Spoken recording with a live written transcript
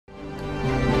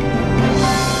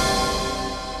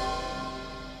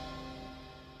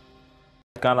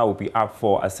Ghana will be up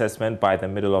for assessment by the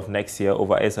middle of next year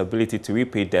over its ability to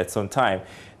repay debts on time.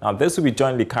 Now, this will be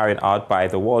jointly carried out by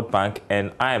the World Bank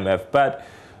and IMF. But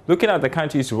looking at the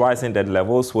country's rising debt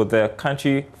levels, will the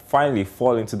country finally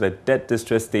fall into the debt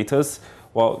distress status?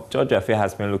 Well, George Affair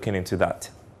has been looking into that.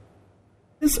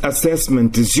 This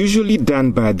assessment is usually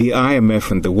done by the IMF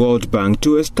and the World Bank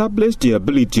to establish the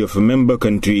ability of a member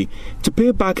country to pay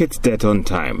back its debt on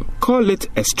time. Call it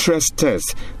a stress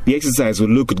test. The exercise will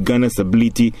look at Ghana's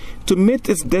ability to meet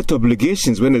its debt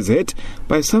obligations when it's hit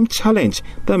by some challenge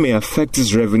that may affect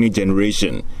its revenue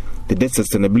generation. The debt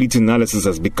sustainability analysis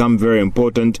has become very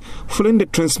important following the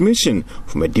transmission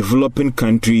from a developing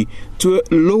country to a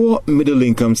lower middle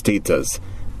income status.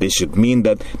 This should mean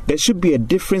that there should be a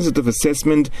different set of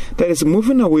assessment that is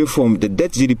moving away from the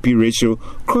debt-GDP ratio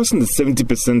crossing the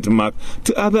 70% mark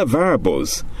to other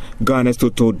variables. Ghana's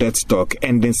total debt stock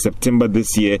ending September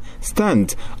this year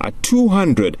stands at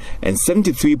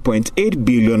 273.8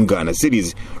 billion Ghana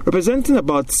cedis, representing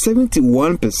about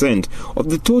 71% of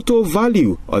the total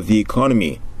value of the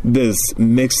economy. This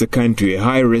makes the country a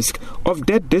high risk of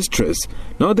debt distress.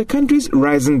 Now, the country's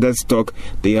rising debt stock,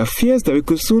 there are fears that we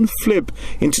could soon flip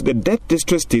into the debt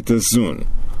distress status soon.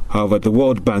 However, the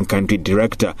World Bank Country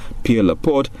Director, Pierre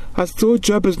Laporte, has told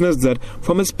Joy Business that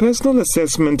from his personal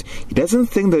assessment, he doesn't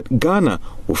think that Ghana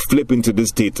will flip into this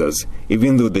status,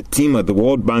 even though the team at the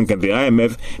World Bank and the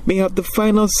IMF may have the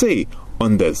final say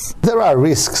on this. There are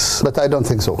risks, but I don't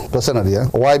think so, personally.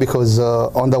 Why? Because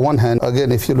on the one hand,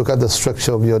 again, if you look at the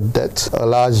structure of your debt, a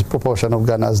large proportion of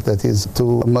Ghana's debt is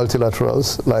to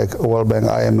multilaterals like World Bank,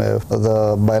 IMF,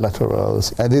 the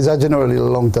bilaterals, and these are generally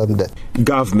long-term debt.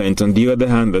 Government, on the other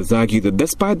hand, has argued that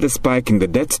despite the spike in the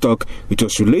debt stock, which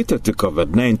was related to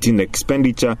COVID-19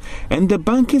 expenditure and the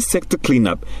banking sector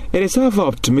cleanup, it is however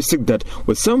optimistic that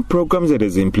with some programs it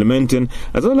is implementing,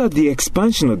 as well as the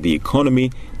expansion of the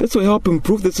economy, this will help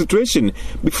improve the situation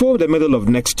before the middle of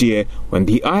next year, when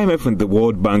the IMF and the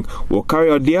World Bank will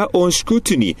carry out their own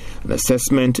scrutiny and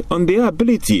assessment on their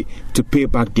ability to pay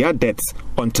back their debts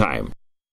on time.